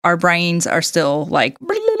our brains are still like...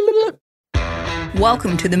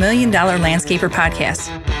 Welcome to the $1 Million Landscaper Podcast.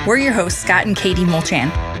 We're your hosts, Scott and Katie Mulchan,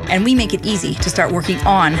 and we make it easy to start working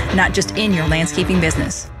on, not just in your landscaping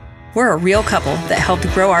business. We're a real couple that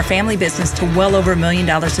helped grow our family business to well over $1 million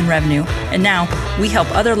in revenue, and now we help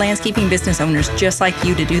other landscaping business owners just like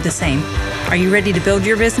you to do the same. Are you ready to build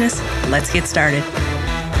your business? Let's get started.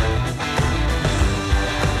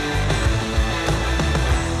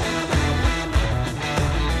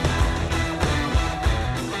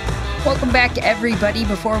 Welcome back, everybody.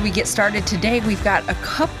 Before we get started today, we've got a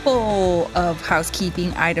couple of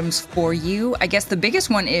housekeeping items for you. I guess the biggest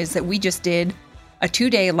one is that we just did a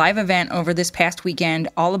 2-day live event over this past weekend,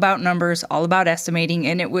 all about numbers, all about estimating,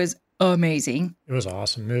 and it was amazing. It was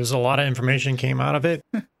awesome. There was a lot of information came out of it.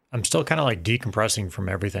 I'm still kind of like decompressing from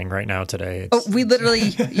everything right now today. We literally,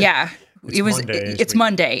 yeah. It's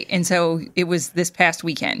Monday, and so it was this past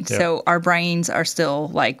weekend. Yep. So our brains are still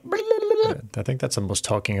like... I think that's the most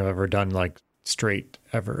talking I've ever done, like straight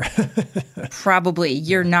ever. Probably.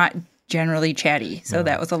 You're not generally chatty, so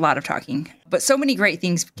That was a lot of talking. But so many great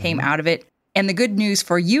things came out of it. And the good news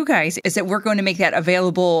for you guys is that we're going to make that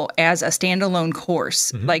available as a standalone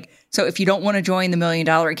course. So if you don't want to join the $1 Million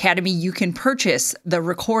Academy, you can purchase the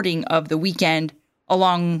recording of the weekend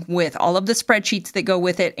along with all of the spreadsheets that go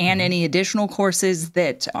with it and any additional courses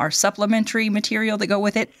that are supplementary material that go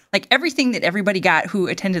with it. Like everything that everybody got who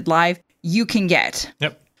attended live, you can get.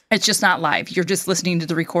 Yep. It's just not live. You're just listening to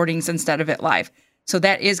the recordings instead of it live. So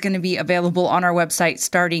that is going to be available on our website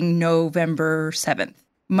starting November 7th,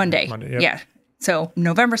 Monday. Yep. Yeah. So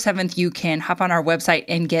November 7th, you can hop on our website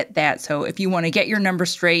and get that. So if you want to get your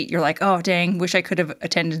numbers straight, you're like, oh, dang, wish I could have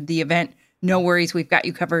attended the event. No worries. We've got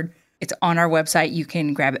you covered. It's on our website. You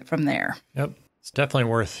can grab it from there. Yep. It's definitely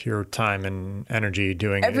worth your time and energy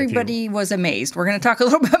doing Everybody was amazed. We're going to talk a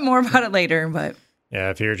little bit more about it later, but... Yeah,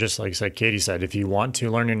 if you're just, like Katie said, if you want to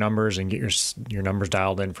learn your numbers and get your numbers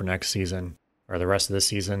dialed in for next season or the rest of this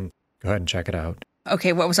season, go ahead and check it out.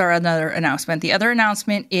 Okay, what was our other announcement? The other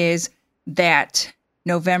announcement is that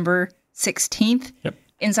November 16th,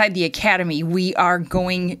 inside the Academy, we are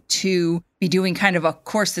going to be doing kind of a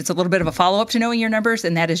course that's a little bit of a follow-up to knowing your numbers,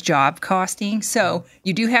 and that is job costing. So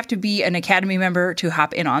you do have to be an Academy member to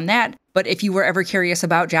hop in on that. But if you were ever curious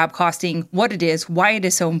about job costing, what it is, why it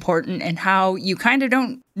is so important, and how you kind of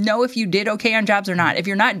don't know if you did okay on jobs or not. If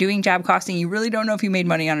you're not doing job costing, you really don't know if you made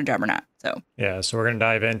money on a job or not. So we're going to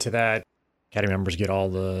dive into that. Academy members get all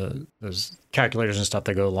those calculators and stuff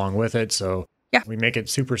that go along with it. So we make it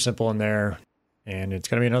super simple in there. And it's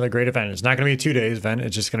going to be another great event. It's not going to be a 2-day event.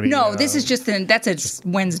 It's just going to be... No, this is that's a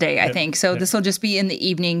Wednesday, I think. So this will just be in the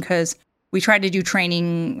evening because we try to do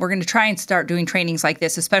training. We're going to try and start doing trainings like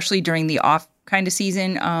this, especially during the off kind of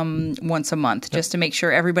season, once a month, just to make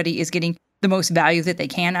sure everybody is getting the most value that they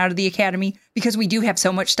can out of the Academy. Because we do have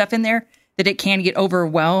so much stuff in there that it can get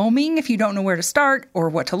overwhelming if you don't know where to start or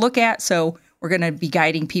what to look at. So we're going to be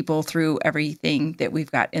guiding people through everything that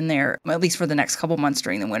we've got in there, at least for the next couple months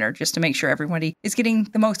during the winter, just to make sure everybody is getting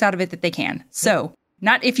the most out of it that they can. So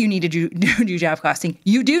not if you need to do job costing.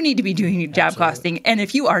 You do need to be doing job costing. And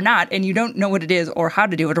if you are not, and you don't know what it is or how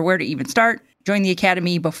to do it or where to even start, join the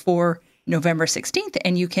Academy before November 16th,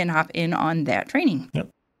 and you can hop in on that training. Yep.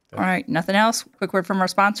 All right. Nothing else. Quick word from our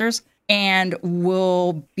sponsors. And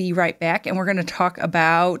we'll be right back. And we're going to talk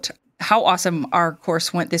about how awesome our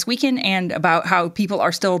course went this weekend and about how people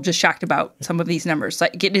are still just shocked about some of these numbers.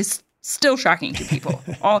 Like it is still shocking to people.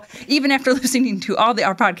 Even after listening to all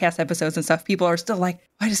our podcast episodes and stuff, people are still like,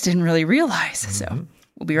 I just didn't really realize. So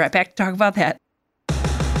we'll be right back to talk about that.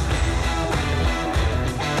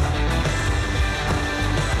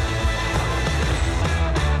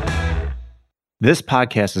 This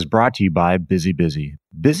podcast is brought to you by Busy Busy.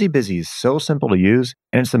 Busy Busy is so simple to use,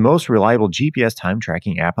 and it's the most reliable GPS time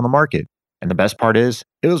tracking app on the market. And the best part is,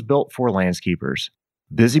 it was built for landscapers.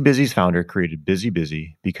 Busy Busy's founder created Busy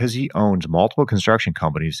Busy because he owns multiple construction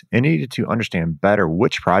companies and needed to understand better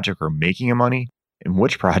which projects were making him money and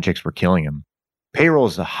which projects were killing him. Payroll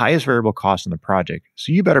is the highest variable cost in the project,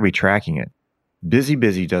 so you better be tracking it. Busy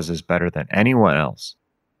Busy does this better than anyone else.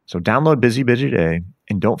 So download Busy Busy today,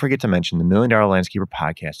 and don't forget to mention the $1 Million Landscaper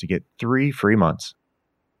Podcast to get 3 free months.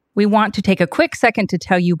 We want to take a quick second to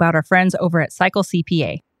tell you about our friends over at Cycle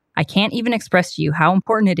CPA. I can't even express to you how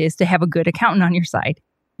important it is to have a good accountant on your side.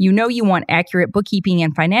 You know you want accurate bookkeeping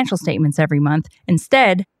and financial statements every month.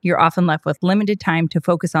 Instead, you're often left with limited time to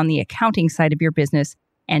focus on the accounting side of your business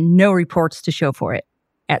and no reports to show for it.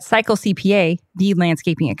 At Cycle CPA, the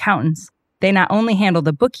landscaping accountants, they not only handle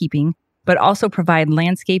the bookkeeping, but also provide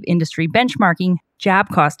landscape industry benchmarking, job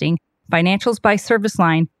costing, financials by service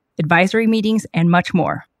line, advisory meetings, and much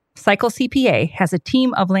more. Cycle CPA has a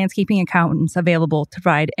team of landscaping accountants available to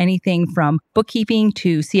provide anything from bookkeeping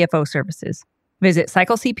to CFO services. Visit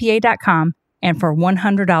cyclecpa.com and for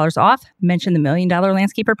 $100 off, mention the $1 Million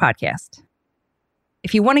Landscaper podcast.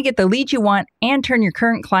 If you want to get the leads you want and turn your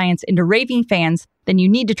current clients into raving fans, then you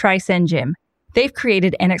need to try SendJim. They've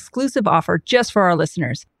created an exclusive offer just for our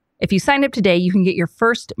listeners. If you sign up today, you can get your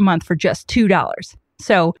first month for just $2.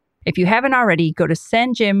 So if you haven't already, go to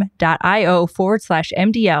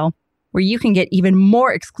sendjim.io/MDL, where you can get even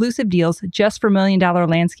more exclusive deals just for $1 Million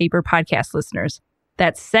Landscaper podcast listeners.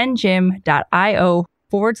 That's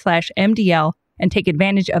sendjim.io/MDL and take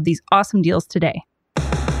advantage of these awesome deals today.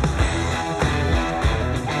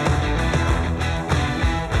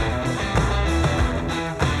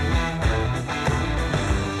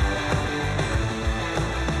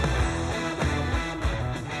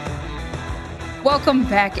 Welcome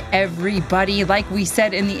back, everybody. Like we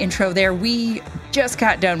said in the intro there, we just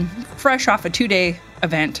got done fresh off a 2-day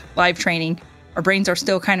event, live training. Our brains are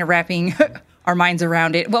still kind of wrapping our minds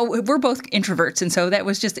around it. Well, we're both introverts, and so that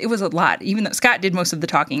was just, it was a lot. Even though Scott did most of the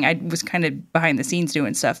talking, I was kind of behind the scenes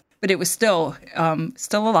doing stuff, but it was still a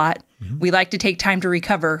lot. Mm-hmm. We like to take time to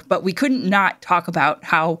recover, but we couldn't not talk about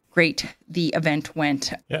how great the event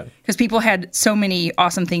went. Yeah. Because people had so many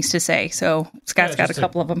awesome things to say. So Scott's got a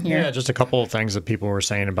couple of them here. Yeah, just a couple of things that people were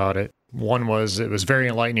saying about it. One was it was very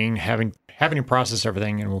enlightening having to process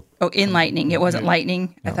everything. And enlightening. It wasn't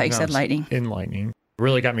lightning. I thought you said lightning. Enlightening.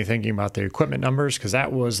 Really got me thinking about the equipment numbers, because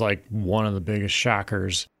that was like one of the biggest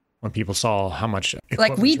shockers when people saw how much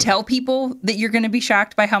like we tell people that you're going to be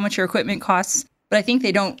shocked by how much your equipment costs, but I think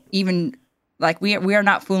they don't even, like, we are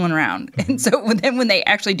not fooling around. Mm-hmm. And so then when they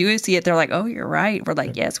actually do see it, they're like, oh, you're right. We're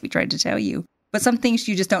like, yes, we tried to tell you. But some things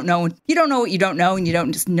you just don't know. You don't know what you don't know, and you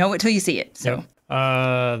don't just know it till you see it. So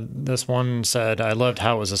this one said, I loved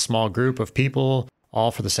how it was a small group of people, all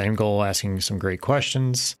for the same goal, asking some great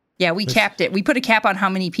questions. Yeah, we capped it. We put a cap on how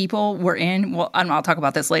many people were in. Well, I'll talk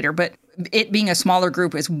about this later, but it being a smaller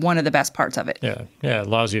group is one of the best parts of it. Yeah, it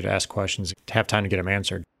allows you to ask questions, to have time to get them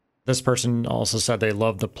answered. This person also said they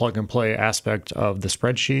loved the plug-and-play aspect of the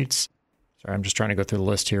spreadsheets. Sorry, I'm just trying to go through the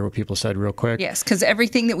list here, what people said real quick. Yes, because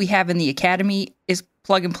everything that we have in the Academy is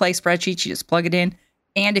plug-and-play spreadsheets. You just plug it in.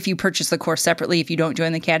 And if you purchase the course separately, if you don't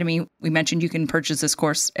join the Academy, we mentioned you can purchase this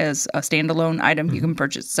course as a standalone item. Mm-hmm. You can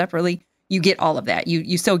purchase it separately. You get all of that.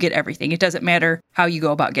 You still get everything. It doesn't matter how you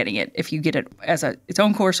go about getting it. If you get it as its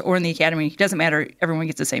own course or in the Academy, it doesn't matter. Everyone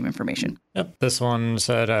gets the same information. Yep. This one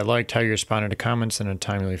said, I liked how you responded to comments in a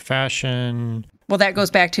timely fashion. Well, that goes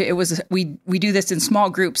back to we do this in small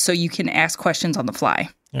groups so you can ask questions on the fly.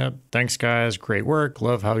 Yep. Thanks, guys. Great work.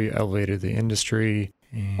 Love how you elevated the industry.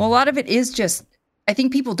 Well, a lot of it is just, I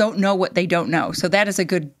think people don't know what they don't know. So that is I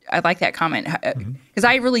like that comment, because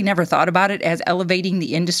I really never thought about it as elevating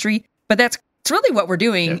the industry. But it's really what we're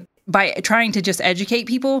doing by trying to just educate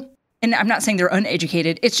people. And I'm not saying they're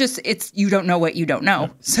uneducated. It's you don't know what you don't know. Yeah.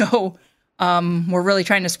 So we're really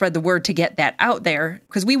trying to spread the word to get that out there,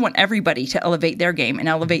 because we want everybody to elevate their game and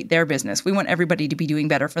elevate their business. We want everybody to be doing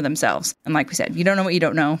better for themselves. And like we said, you don't know what you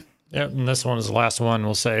don't know. Yeah, and this one is the last one.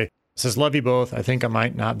 We'll say, it says, love you both. I think I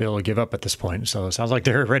might not be able to give up at this point. So it sounds like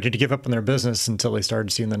they're ready to give up on their business until they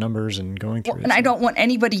started seeing the numbers and going through it. And I don't want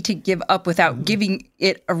anybody to give up without giving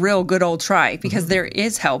it a real good old try, because there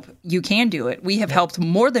is help. You can do it. We have helped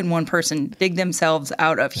more than one person dig themselves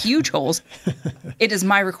out of huge holes. It is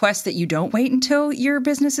my request that you don't wait until your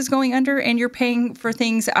business is going under and you're paying for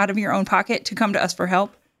things out of your own pocket to come to us for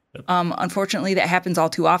help. Unfortunately, that happens all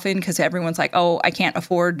too often, because everyone's like, oh, I can't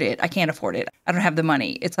afford it. I don't have the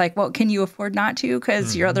money. It's like, well, can you afford not to?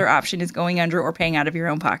 Because your other option is going under or paying out of your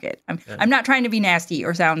own pocket. I'm not trying to be nasty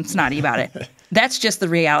or sound snotty about it. That's just the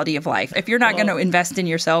reality of life. If you're not going to invest in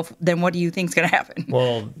yourself, then what do you think is going to happen?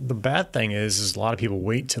 Well, the bad thing is a lot of people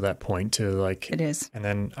wait to that point to like, it is. And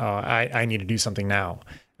then I need to do something now.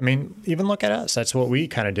 I mean, even look at us. That's what we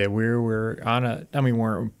kind of did. We're on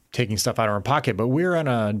we're taking stuff out of our pocket, but we're on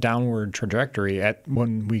a downward trajectory at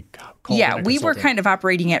when we called. Yeah, we were kind of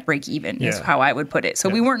operating at break even is how I would put it. So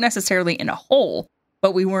we weren't necessarily in a hole,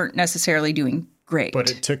 but we weren't necessarily doing great.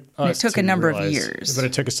 But it took a number of years. But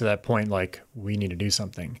it took us to that point, like, we need to do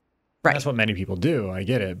something. Right. That's what many people do. I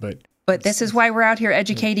get it, but this is why we're out here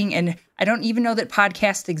educating. And I don't even know that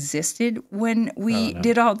podcasts existed when we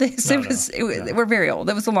did all this. We're very old.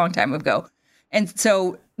 It was a long time ago. And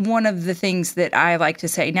so one of the things that I like to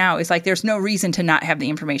say now is, like, there's no reason to not have the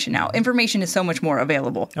information now. Information is so much more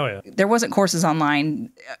available. Oh, yeah. There wasn't courses online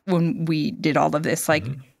when we did all of this. Like,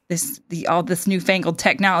 all this newfangled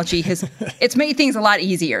technology it's made things a lot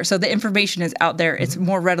easier. So the information is out there. It's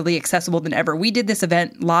more readily accessible than ever. We did this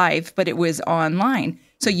event live, but it was online.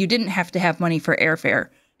 So you didn't have to have money for airfare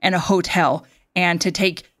and a hotel and to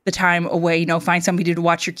take the time away, find somebody to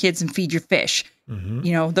watch your kids and feed your fish.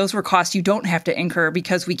 Mm-hmm. Those were costs you don't have to incur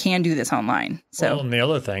because we can do this online. So, and the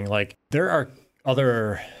other thing, there are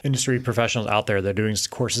other industry professionals out there that are doing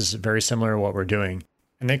courses very similar to what we're doing,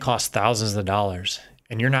 and they cost thousands of dollars.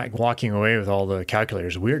 And you're not walking away with all the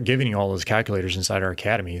calculators. We're giving you all those calculators inside our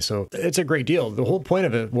academy. So it's a great deal. The whole point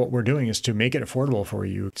of it, what we're doing is to make it affordable for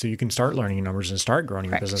you so you can start learning numbers and start growing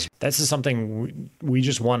your business. This is something we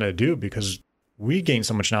just want to do because we gain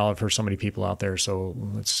so much knowledge for so many people out there. So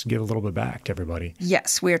let's give a little bit back to everybody.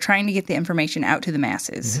 Yes, we are trying to get the information out to the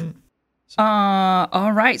masses. Mm-hmm.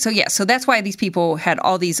 All right. So that's why these people had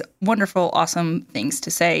all these wonderful, awesome things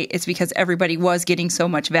to say. It's because everybody was getting so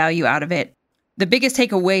much value out of it. The biggest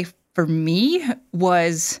takeaway for me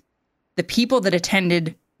was the people that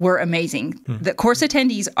attended were amazing. The course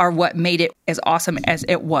attendees are what made it as awesome as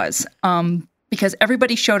it was, because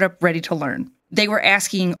everybody showed up ready to learn. They were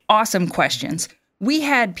asking awesome questions. We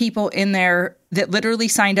had people in there that literally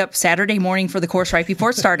signed up Saturday morning for the course right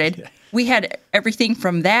before it started. Yeah. We had everything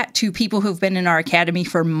from that to people who've been in our academy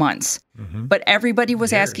for months. Mm-hmm. But everybody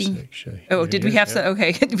was asking. Actually. Oh, did we have some?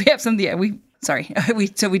 Okay, we have some. Yeah, Sorry. We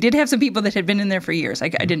did have some people that had been in there for years. I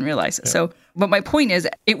didn't realize it. Yeah. But my point is,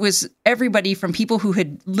 it was everybody from people who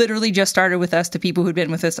had literally just started with us to people who'd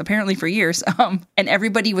been with us apparently for years. And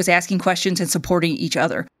everybody was asking questions and supporting each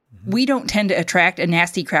other. Mm-hmm. We don't tend to attract a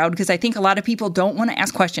nasty crowd because I think a lot of people don't want to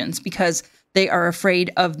ask questions because they are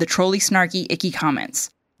afraid of the trolly, snarky, icky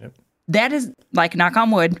comments. Yep. That is, knock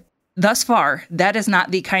on wood, thus far, that is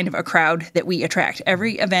not the kind of a crowd that we attract.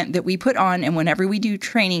 Every event that we put on and whenever we do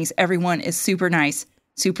trainings, everyone is super nice,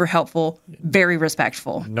 super helpful, very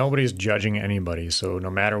respectful. Nobody's judging anybody. So no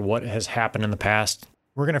matter what has happened in the past,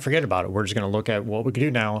 we're going to forget about it. We're just going to look at what we can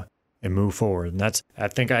do now and move forward. And I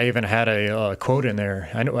think I even had a quote in there.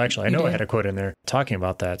 I know I had a quote in there talking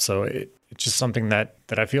about that. So it's just something that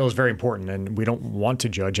I feel is very important. And we don't want to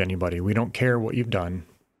judge anybody. We don't care what you've done.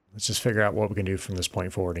 Let's just figure out what we can do from this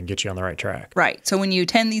point forward and get you on the right track. Right. So when you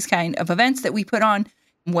attend these kind of events that we put on,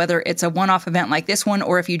 whether it's a one-off event like this one,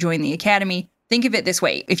 or if you join the academy, think of it this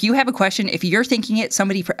way. If you have a question, if you're thinking it,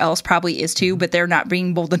 somebody else probably is too, but they're not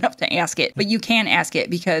being bold enough to ask it. But you can ask it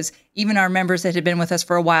because even our members that had been with us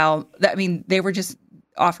for a while, they were just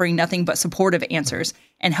offering nothing but supportive answers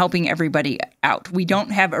and helping everybody out. We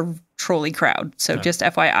don't have a trolley crowd. So just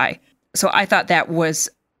FYI. So I thought that was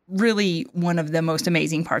really one of the most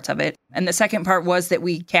amazing parts of it. And the second part was that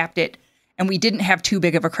we capped it and we didn't have too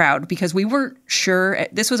big of a crowd because we weren't sure.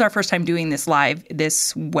 This was our first time doing this live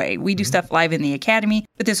this way. We do stuff live in the academy,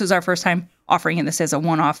 but this was our first time offering this as a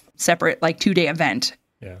one-off separate 2-day event.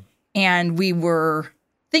 Yeah. And we were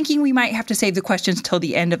thinking we might have to save the questions till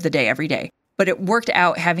the end of the day every day. But it worked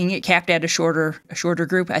out having it capped at a shorter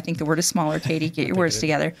group. I think the word is smaller, Katie. Get your words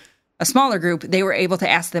together. A smaller group, they were able to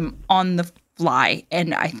ask them on the fly.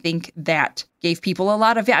 And I think that gave people a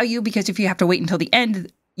lot of value because if you have to wait until the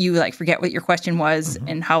end, you forget what your question was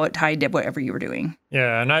and how it tied to whatever you were doing.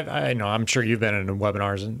 Yeah. And I know, I'm sure you've been in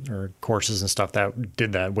webinars or courses and stuff that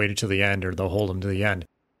did that, waited till the end or they'll hold them to the end.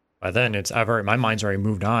 By then my mind's already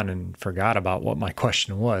moved on and forgot about what my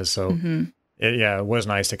question was. So it was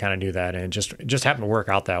nice to kind of do that. And it just happened to work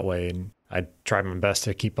out that way. And I tried my best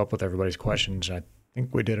to keep up with everybody's questions. I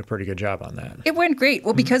think we did a pretty good job on that. It went great.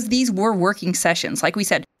 Well, because these were working sessions. Like we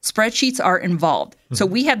said, spreadsheets are involved. So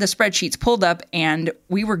we had the spreadsheets pulled up and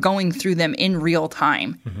we were going through them in real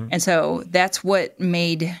time. And so that's what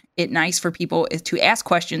made it nice for people is to ask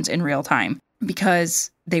questions in real time because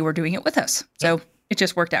they were doing it with us. So it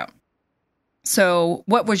just worked out. So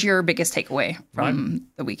what was your biggest takeaway from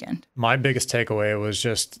the weekend? My biggest takeaway was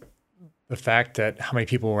just the fact that how many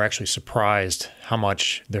people were actually surprised how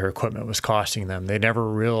much their equipment was costing them. They never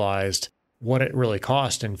realized what it really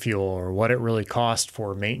cost in fuel or what it really cost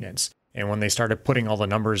for maintenance. And when they started putting all the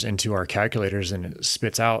numbers into our calculators and it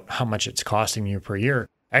spits out how much it's costing you per year.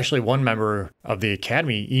 Actually, one member of the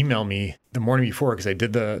academy emailed me the morning before because they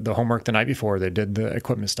did the homework the night before. They did the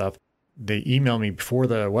equipment stuff. They emailed me before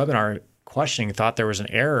the webinar questioning, thought there was an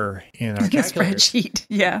error in our spreadsheet.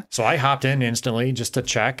 Yeah. So I hopped in instantly just to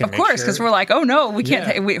check. And of course, because we're like, oh no, we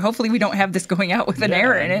can't. Hopefully, we don't have this going out with an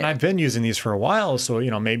error in it. And I've been using these for a while, so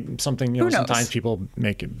maybe something. Sometimes people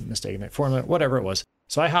make a mistake in that formula, whatever it was.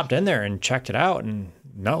 So I hopped in there and checked it out, and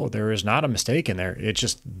no, there is not a mistake in there. It's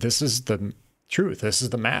just this is the truth. This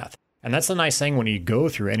is the math. And that's the nice thing when you go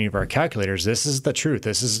through any of our calculators. This is the truth.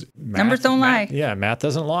 This is math. Numbers don't lie. Yeah, math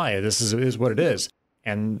doesn't lie. This is what it is.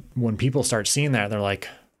 And when people start seeing that, they're like,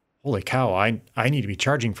 holy cow, I need to be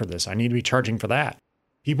charging for this. I need to be charging for that.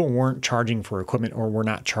 people weren't charging for equipment or were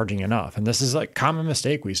not charging enough. And this is a common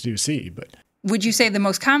mistake we do see. But would you say the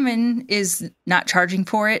most common is not charging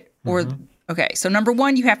for it? Or okay, so number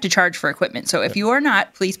one, you have to charge for equipment. So if you are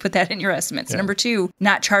not, please put that in your estimates. Number two,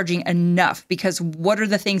 not charging enough, because what are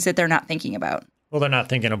the things that they're not thinking about? Well, they're not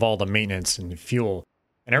thinking of all the maintenance and fuel.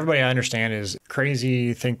 And everybody I understand is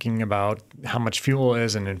crazy thinking about how much fuel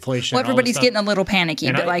is and inflation. Well, everybody's getting a little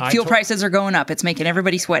panicky, but fuel prices are going up. It's making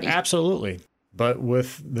everybody sweaty. Absolutely. But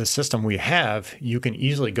with the system we have, you can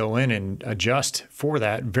easily go in and adjust for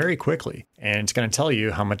that very quickly. And it's going to tell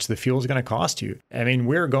you how much the fuel is going to cost you. I mean,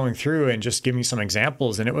 we're going through and just giving you some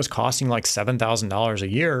examples, and it was costing like $7,000 a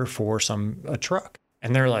year for a truck.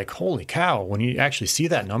 And they're like, holy cow, when you actually see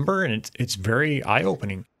that number, and it's very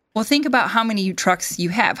eye-opening. Well, think about how many trucks you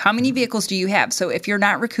have. How many vehicles do you have? So if you're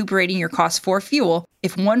not recuperating your costs for fuel,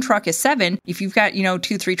 if one truck is $7,000, if you've got,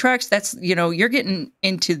 2-3 trucks, that's, you're getting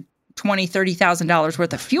into $20,000, $30,000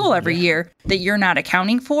 worth of fuel every year that you're not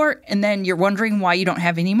accounting for. And then you're wondering why you don't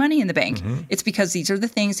have any money in the bank. It's because these are the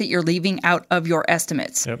things that you're leaving out of your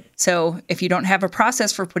estimates. Yep. So if you don't have a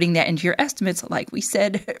process for putting that into your estimates, like we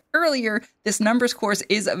said earlier, this numbers course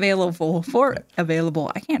is available.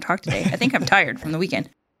 I can't talk today. I think I'm tired from the weekend.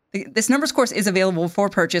 This numbers course is available for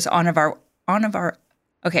purchase on our.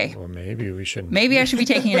 Okay. Well, maybe we should. Maybe I should be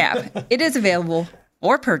taking a nap. It is available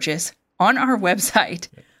for purchase on our website.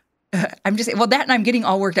 I'm getting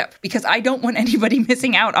all worked up because I don't want anybody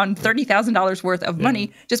missing out on $30,000 worth of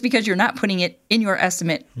money just because you're not putting it in your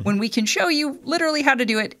estimate when we can show you literally how to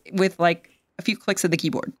do it with like a few clicks of the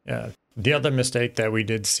keyboard. Yeah. The other mistake that we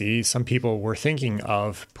did see, some people were thinking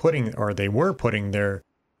of putting their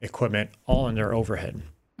equipment all in their overhead.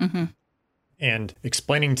 And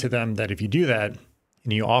explaining to them that if you do that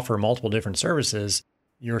and you offer multiple different services,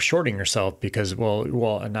 you're shorting yourself because, well,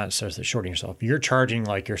 not necessarily shorting yourself. You're charging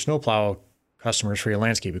like your snowplow customers for your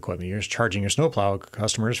landscape equipment. You're charging your snowplow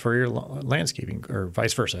customers for your landscaping, or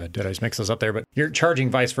vice versa. Did I mix those up there? But you're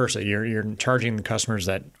charging vice versa. You're charging the customers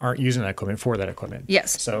that aren't using that equipment for that equipment.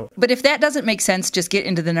 Yes. But if that doesn't make sense, just get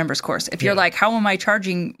into the numbers course. If you're like, how am I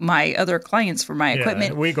charging my other clients for my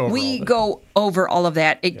equipment? We go over all of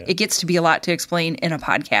that. It gets to be a lot to explain in a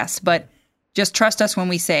podcast, but just trust us when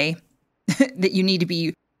we say that you need to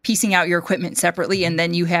be piecing out your equipment separately, and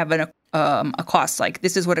then you have a cost, like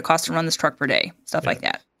this is what it costs to run this truck per day, stuff like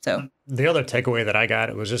that. So the other takeaway that I got,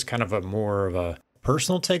 it was just kind of more of a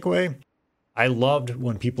personal takeaway. I loved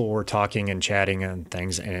when people were talking and chatting and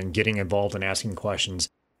things and getting involved and asking questions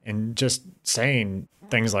and just saying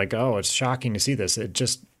things like, oh, it's shocking to see this. It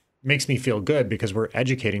just makes me feel good because we're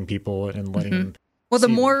educating people and letting them. Well, the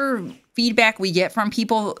more feedback we get from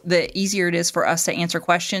people, the easier it is for us to answer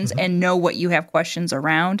questions and know what you have questions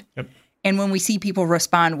around. Yep. And when we see people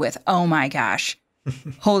respond with, oh my gosh,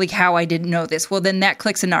 holy cow, I didn't know this. Well, then that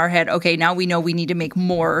clicks into our head. Okay, now we know we need to make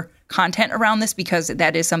more content around this because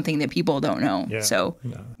that is something that people don't know. Yeah, so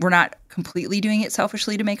we're not completely doing it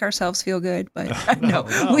selfishly to make ourselves feel good, but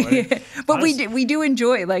we do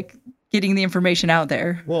enjoy like getting the information out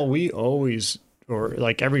there. Well, we always, or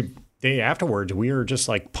like every day afterwards, we were just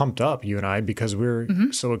like pumped up, you and I, because we're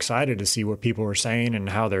so excited to see what people are saying and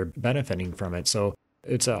how they're benefiting from it. So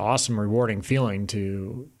it's an awesome, rewarding feeling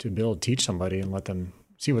to be able to teach somebody and let them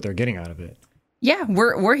see what they're getting out of it. Yeah,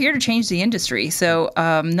 we're here to change the industry. So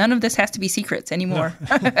none of this has to be secrets anymore.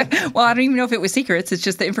 Well, I don't even know if it was secrets. It's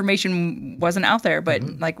just the information wasn't out there. But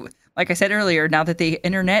like I said earlier, now that the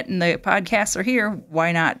internet and the podcasts are here,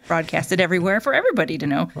 why not broadcast it everywhere for everybody to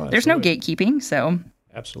know? Well, there's no gatekeeping. So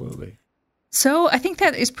absolutely. So I think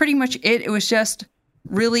that is pretty much it. It was just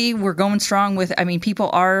really, we're going strong with, people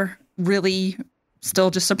are really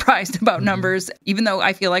still just surprised about numbers, even though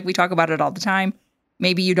I feel like we talk about it all the time.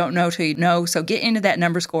 Maybe you don't know till you know. So get into that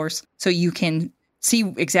numbers course so you can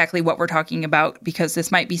see exactly what we're talking about, because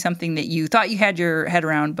this might be something that you thought you had your head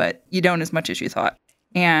around, but you don't as much as you thought.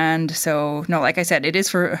 And so, no, like I said, it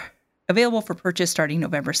is available for purchase starting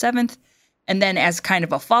November 7th. And then as kind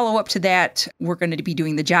of a follow-up to that, we're going to be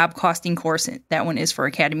doing the job costing course. That one is for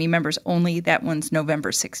Academy members only. That one's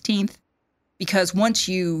November 16th. Because once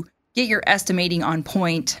you get your estimating on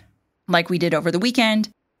point, like we did over the weekend,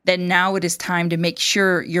 then now it is time to make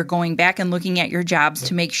sure you're going back and looking at your jobs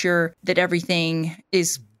to make sure that everything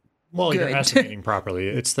is good. You're estimating properly.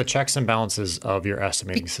 It's the checks and balances of your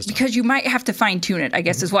estimating system. Because you might have to fine-tune it, I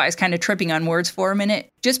guess is why I was kind of tripping on words for a minute.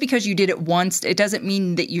 Just because you did it once, it doesn't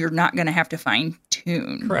mean that you're not going to have to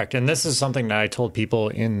fine-tune. Correct. And this is something that I told people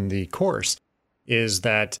in the course, is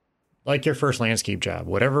that like your first landscape job,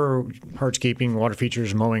 whatever hardscaping, water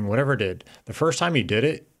features, mowing, whatever it did, the first time you did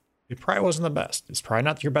it, it probably wasn't the best. It's probably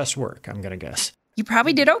not your best work, I'm going to guess. you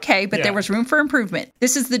probably did okay, but there was room for improvement.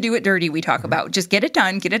 This is the do it dirty we talk about. Just get it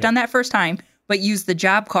done that first time, but use the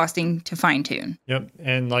job costing to fine tune. Yep.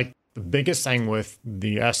 And like the biggest thing with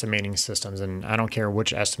the estimating systems, and I don't care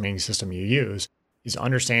which estimating system you use, is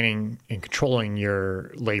understanding and controlling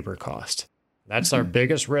your labor cost. That's our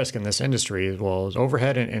biggest risk in this industry, as well as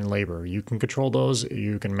overhead and labor. You can control those,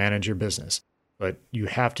 you can manage your business, but you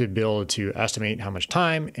have to be able to estimate how much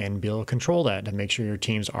time and be able to control that to make sure your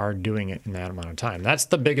teams are doing it in that amount of time. That's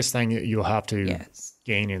the biggest thing that you'll have to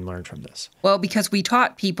gain and learn from this. Well, because we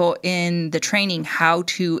taught people in the training how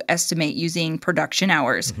to estimate using production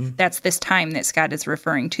hours. That's this time that Scott is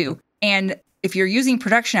referring to. And if you're using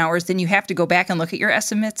production hours, then you have to go back and look at your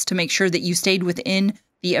estimates to make sure that you stayed within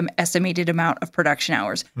the estimated amount of production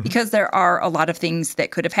hours, because there are a lot of things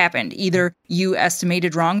that could have happened. Either you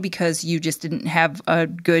estimated wrong because you just didn't have a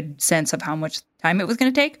good sense of how much time it was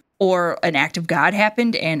going to take, or an act of God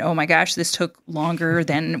happened and, oh my gosh, this took longer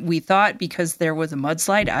than we thought because there was a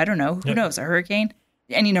mudslide. I don't know. Who knows? A hurricane?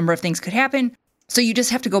 Any number of things could happen. So you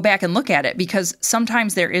just have to go back and look at it, because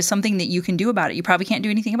sometimes there is something that you can do about it. You probably can't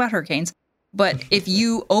do anything about hurricanes. But if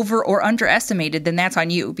you over or underestimated, then that's on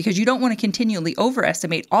you, because you don't want to continually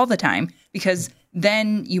overestimate all the time, because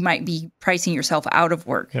then you might be pricing yourself out of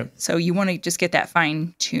work. So you want to just get that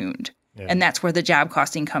fine tuned. And that's where the job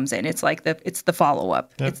costing comes in. It's like it's the follow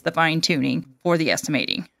up. It's the fine tuning for the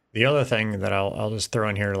estimating. The other thing that I'll just throw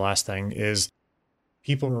in here, the last thing, is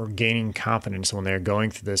people are gaining confidence when they're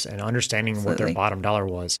going through this and understanding what their bottom dollar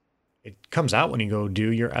was. It comes out when you go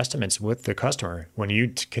do your estimates with the customer. When you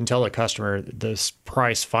can tell the customer this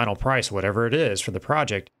price, final price, whatever it is for the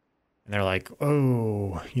project, and they're like,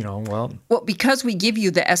 oh, well, because we give you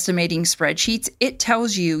the estimating spreadsheets, it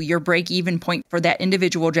tells you your break-even point for that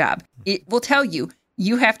individual job. It will tell you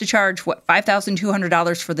have to charge,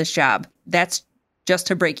 $5,200 for this job. That's just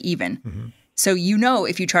to break even. So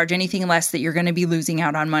if you charge anything less that you're going to be losing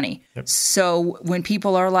out on money. So when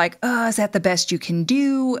people are like, oh, is that the best you can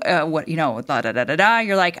do?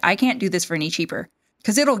 You're like, I can't do this for any cheaper,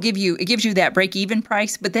 because it gives you that break-even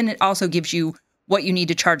price, but then it also gives you what you need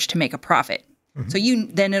to charge to make a profit. So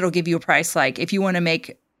then it'll give you a price, like if you want to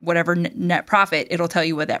make whatever net profit, it'll tell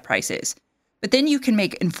you what that price is. But then you can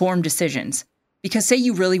make informed decisions, because say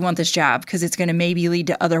you really want this job because it's going to maybe lead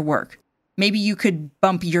to other work. Maybe you could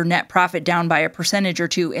bump your net profit down by a percentage or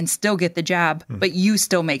two and still get the job, but you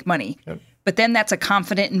still make money. But then that's a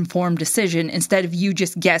confident, informed decision instead of you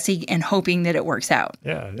just guessing and hoping that it works out.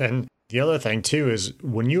 Yeah. And the other thing, too, is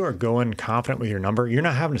when you are going confident with your number, you're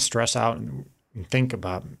not having to stress out and think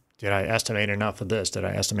about, did I estimate enough of this? Did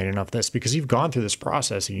I estimate enough of this? Because you've gone through this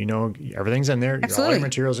process and everything's in there. All your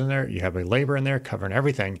materials in there. You have a labor in there covering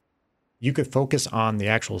everything. You could focus on the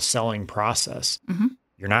actual selling process.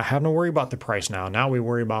 You're not having to worry about the price now. Now we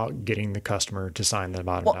worry about getting the customer to sign the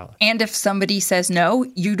bottom dollar. And if somebody says no,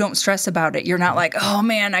 you don't stress about it. You're not like, oh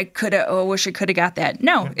man, I wish I could have got that.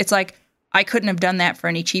 No, it's like, I couldn't have done that for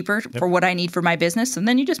any cheaper for what I need for my business. And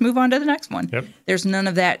then you just move on to the next one. There's none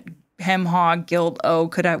of that hem, hog, guilt,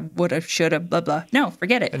 could I, would have, should have, blah, blah. No,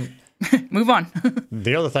 forget it. Move on.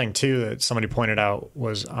 The other thing too that somebody pointed out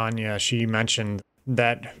was Anya. She mentioned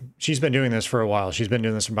that she's been doing this for a while. She's been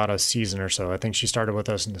doing this for about a season or so. I think she started with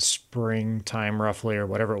us in the springtime roughly, or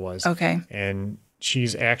whatever it was. Okay. And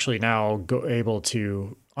she's actually now able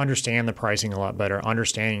to understand the pricing a lot better,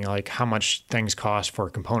 understanding like how much things cost for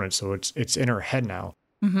components. So it's in her head now.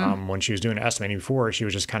 When she was doing estimating before, she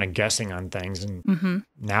was just kind of guessing on things. And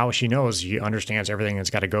now she knows, she understands everything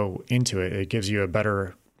that's got to go into it. It gives you a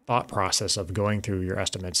better thought process of going through your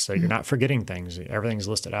estimates. So you're not forgetting things. Everything's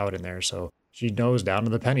listed out in there. So she knows down to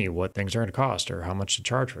the penny what things are going to cost or how much to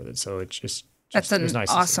charge for it. So it's just that's an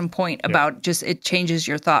nice awesome point about just it changes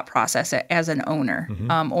your thought process as an owner,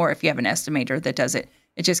 or if you have an estimator that does it,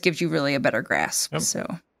 it just gives you really a better grasp. So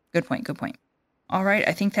good point. Good point. All right.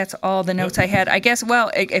 I think that's all the notes I had. I guess,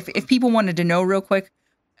 well, if people wanted to know real quick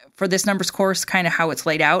for this numbers course, kind of how it's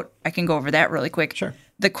laid out, I can go over that really quick. Sure.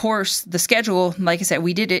 The course, the schedule, like I said,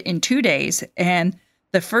 we did it in 2 days. And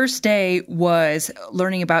the first day was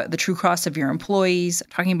learning about the true cost of your employees,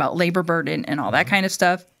 talking about labor burden and all that kind of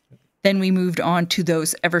stuff. Then we moved on to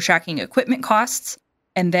those ever-shocking equipment costs.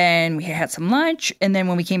 And then we had some lunch. And then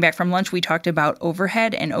when we came back from lunch, we talked about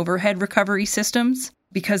overhead and overhead recovery systems,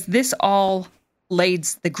 because this all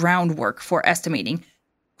lays the groundwork for estimating.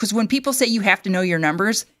 Because when people say you have to know your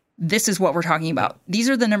numbers, this is what we're talking about. These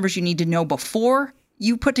are the numbers you need to know before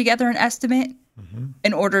you put together an estimate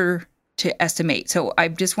in order to estimate. So I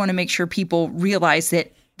just want to make sure people realize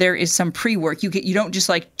that there is some pre-work. You don't just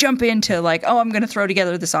like jump into like, oh, I'm going to throw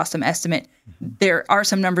together this awesome estimate. There are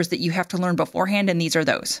some numbers that you have to learn beforehand, and these are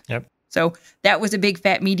those. So that was a big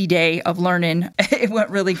fat meaty day of learning. It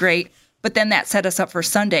went really great. But then that set us up for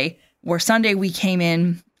Sunday, where Sunday we came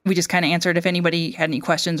in. We just kind of answered if anybody had any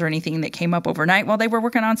questions or anything that came up overnight while they were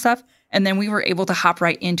working on stuff. And then we were able to hop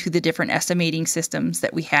right into the different estimating systems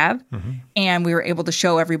that we have. Mm-hmm. And we were able to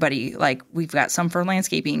show everybody, like, we've got some for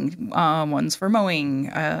landscaping, ones for mowing.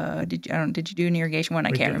 Did you do an irrigation one?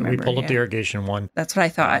 I can't remember. We pulled up the irrigation one. That's what I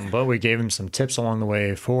thought. But we gave them some tips along the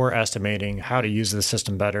way for estimating, how to use the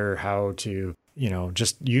system better, how to,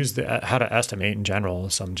 just use how to estimate in general,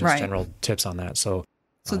 some just general tips on that. So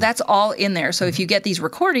that's all in there. So if you get these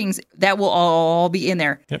recordings, that will all be in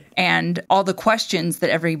there. Yep. And all the questions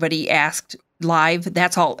that everybody asked live,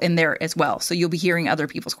 that's all in there as well. So you'll be hearing other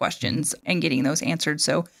people's questions and getting those answered.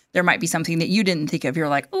 So there might be something that you didn't think of. You're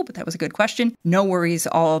like, oh, but that was a good question. No worries.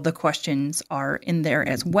 All the questions are in there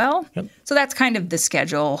as well. Yep. So that's kind of the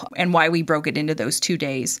schedule and why we broke it into those 2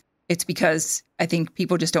 days. It's because I think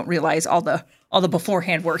people just don't realize all the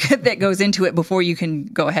beforehand work that goes into it before you can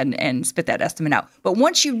go ahead and spit that estimate out. But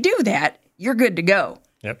once you do that, you're good to go.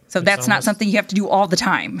 Yep. So that's not something you have to do all the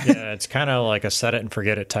time. Yeah, it's kind of like a set it and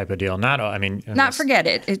forget it type of deal. Not forget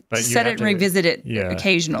it. Set it and revisit it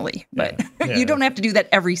occasionally. But you don't have to do that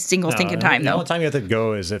every single stinking time, though. The only time you have to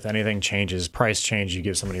go is if anything changes, price change, you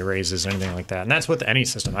give somebody raises, anything like that. And that's with any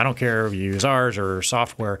system. I don't care if you use ours or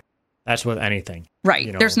software. That's with anything.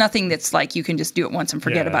 Right. There's nothing that's like you can just do it once and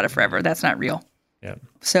forget about it forever. That's not real. Yeah.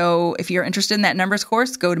 So if you're interested in that numbers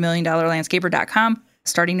course, go to milliondollarlandscaper.com.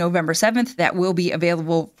 Starting November 7th, that will be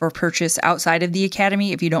available for purchase outside of the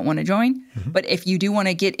Academy if you don't want to join. Mm-hmm. But if you do want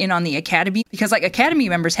to get in on the Academy, because like Academy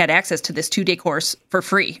members had access to this 2-day course for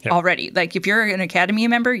free already. Like if you're an Academy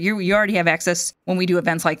member, you already have access when we do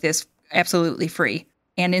events like this, absolutely free.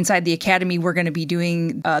 And inside the Academy, we're going to be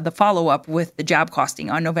doing the follow-up with the job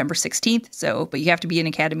costing on November 16th. But you have to be an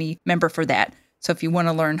Academy member for that. So if you want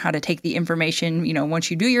to learn how to take the information,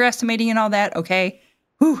 once you do your estimating and all that, okay,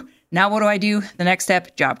 now what do I do? The next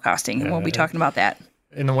step, job costing. And we'll be talking about that.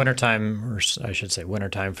 In the wintertime, or I should say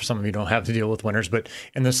wintertime, for some of you don't have to deal with winters, but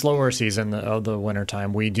in the slower season of the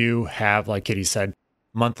wintertime, we do have, like Kitty said,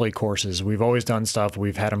 monthly courses. We've always done stuff.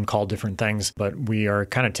 We've had them called different things, but we are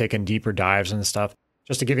kind of taking deeper dives and stuff.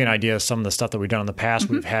 Just to give you an idea of some of the stuff that we've done in the past,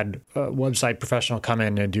 we've had a website professional come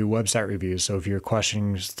in and do website reviews. So if you're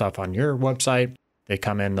questioning stuff on your website, they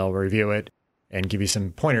come in, they'll review it and give you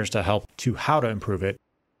some pointers to help to how to improve it.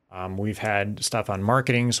 We've had stuff on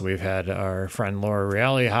marketing. So we've had our friend Laura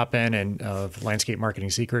Reale hop in and of Landscape Marketing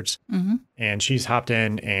Secrets. Mm-hmm. And she's hopped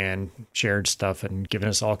in and shared stuff and given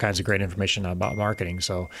us all kinds of great information about marketing.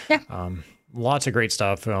 So lots of great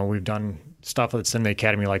stuff. We've done stuff that's in the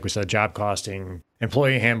Academy, like we said, job costing,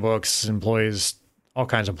 employee handbooks, employees, all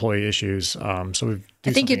kinds of employee issues. So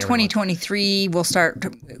I think in 2023, we'll start,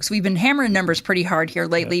 because we've been hammering numbers pretty hard here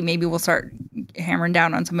lately. Yeah. Maybe we'll start hammering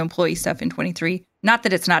down on some employee stuff in 23. Not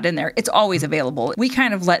that it's not in there. It's always available. We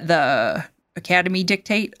kind of let the Academy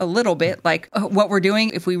dictate a little bit, like what we're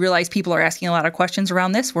doing. If we realize people are asking a lot of questions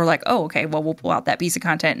around this, we're like, oh, okay, well, we'll pull out that piece of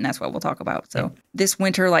content and that's what we'll talk about. So this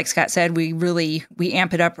winter, like Scott said, we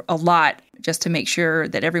amp it up a lot just to make sure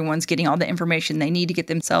that everyone's getting all the information they need to get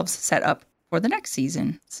themselves set up for the next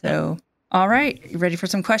season. So, all right, you ready for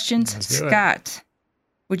some questions? Scott,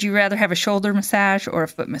 would you rather have a shoulder massage or a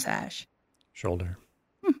foot massage? Shoulder.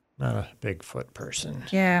 Not a big foot person.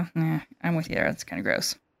 Yeah, I'm with you there. That's kind of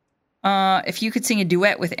gross. If you could sing a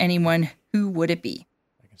duet with anyone, who would it be?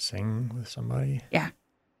 I could sing with somebody? Yeah.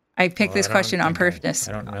 I picked this question on purpose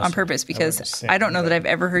because I don't know that I've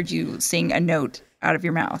ever heard you sing a note out of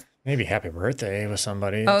your mouth. Maybe Happy Birthday with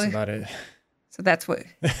somebody. That's about it. So that's what...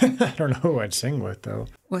 I don't know who I'd sing with, though.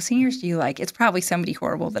 What singers do you like? It's probably somebody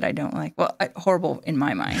horrible that I don't like. Well, horrible in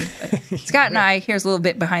my mind. But Scott and I, here's a little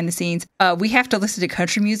bit behind the scenes. We have to listen to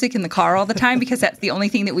country music in the car all the time because that's the only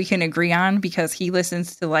thing that we can agree on, because he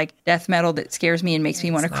listens to like death metal that scares me and makes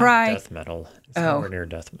me want to cry. Death metal. It's nowhere near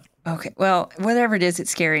death metal. Okay. Well, whatever it is,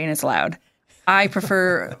 it's scary and it's loud. I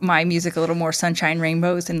prefer my music a little more sunshine,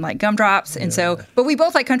 rainbows, and like gumdrops. And so, but we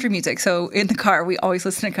both like country music. So in the car, we always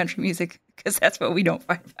listen to country music because that's what we don't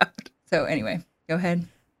find out. So anyway, go ahead.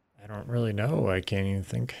 I don't really know. I can't even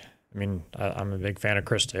think. I mean, I'm a big fan of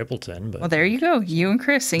Chris Stapleton. But well, there you go. You and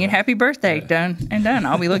Chris singing Happy Birthday. Done and done.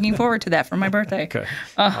 I'll be looking forward to that for my birthday. Okay.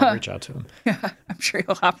 I'll reach out to him. Yeah, I'm sure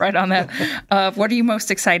he'll hop right on that. What are you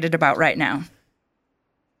most excited about right now?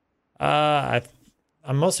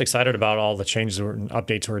 I'm most excited about all the changes and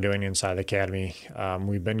updates we're doing inside the Academy.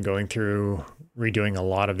 We've been going through redoing a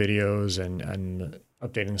lot of videos and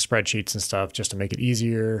updating spreadsheets and stuff just to make it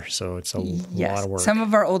easier. So it's a lot of work. Some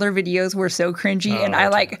of our older videos were so cringy, and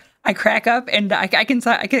I crack up and I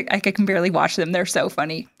can barely watch them. They're so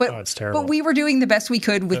funny. But it's terrible. But we were doing the best we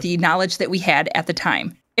could with the knowledge that we had at the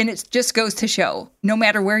time. And it just goes to show, no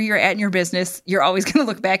matter where you're at in your business, you're always going to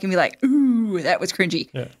look back and be like, ooh, that was cringy.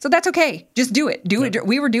 Yeah. So that's okay. Just do it. Do it.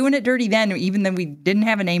 We were doing it dirty then, even though we didn't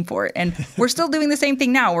have a name for it. And we're still doing the same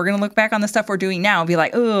thing now. We're going to look back on the stuff we're doing now and be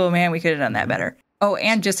like, oh, man, we could have done that better. Oh,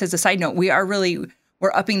 and just as a side note,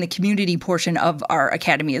 we're upping the community portion of our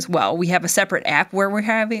academy as well. We have a separate app where we're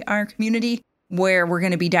having our community, where we're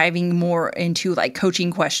going to be diving more into like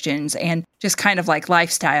coaching questions and just kind of like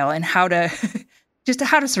lifestyle and how to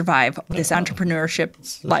survive this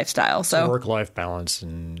entrepreneurship lifestyle. So work-life balance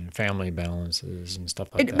and family balances and stuff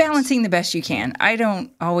like that. Balancing the best you can. I don't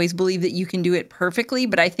always believe that you can do it perfectly,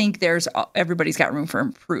 but I think everybody's got room for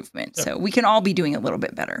improvement. Yep. So we can all be doing a little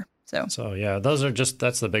bit better. So yeah, that's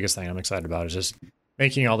the biggest thing I'm excited about is just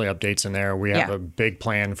making all the updates in there. We have a big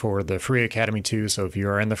plan for the Free Academy too. So if you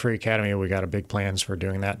are in the Free Academy, we got a big plans for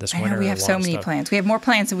doing that this winter. We have so many plans. We have more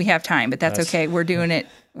plans than we have time, but that's okay. We're doing it.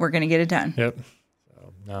 We're going to get it done. Yep.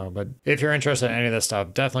 No, but if you're interested in any of this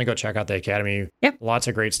stuff, definitely go check out the Academy. Yep. Lots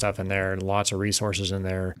of great stuff in there, lots of resources in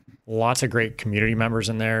there, lots of great community members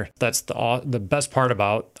in there. That's the best part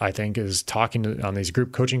about, I think, is talking on these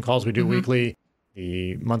group coaching calls we do weekly.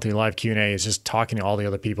 The monthly live Q&A is just talking to all the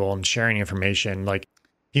other people and sharing information. Like,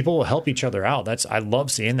 people will help each other out. I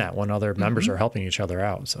love seeing that when other members are helping each other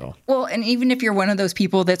out. So well, and even if you're one of those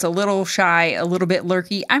people that's a little shy, a little bit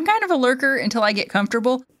lurky, I'm kind of a lurker until I get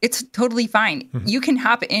comfortable. It's totally fine. You can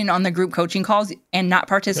hop in on the group coaching calls and not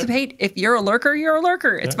participate. If you're a lurker, you're a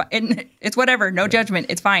lurker. It's fine. It's whatever. No judgment.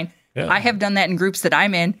 It's fine. I have done that in groups that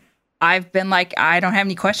I'm in. I've been like, I don't have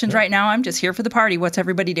any questions right now. I'm just here for the party. What's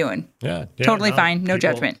everybody doing? Totally fine. No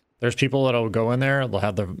judgment. There's people that'll go in there, they'll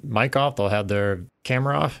have their mic off, they'll have their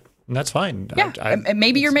camera off, and that's fine. Yeah,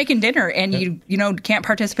 maybe you're making dinner and you can't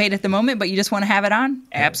participate at the moment, but you just want to have it on.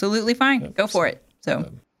 Absolutely fine. Go for it.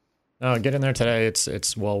 So, no, get in there today.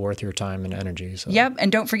 It's well worth your time and energy. So. Yep,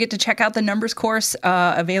 and don't forget to check out the numbers course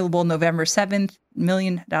available November 7th,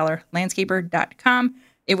 $1,000,000landscaper.com.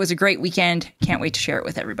 It was a great weekend. Can't wait to share it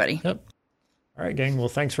with everybody. Yep. All right, gang. Well,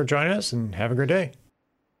 thanks for joining us and have a great day.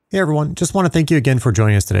 Hey everyone, just want to thank you again for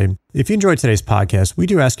joining us today. If you enjoyed today's podcast, we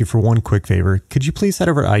do ask you for one quick favor. Could you please head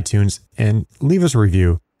over to iTunes and leave us a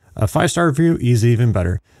review? A 5-star review is even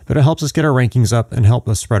better, but it helps us get our rankings up and help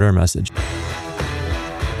us spread our message.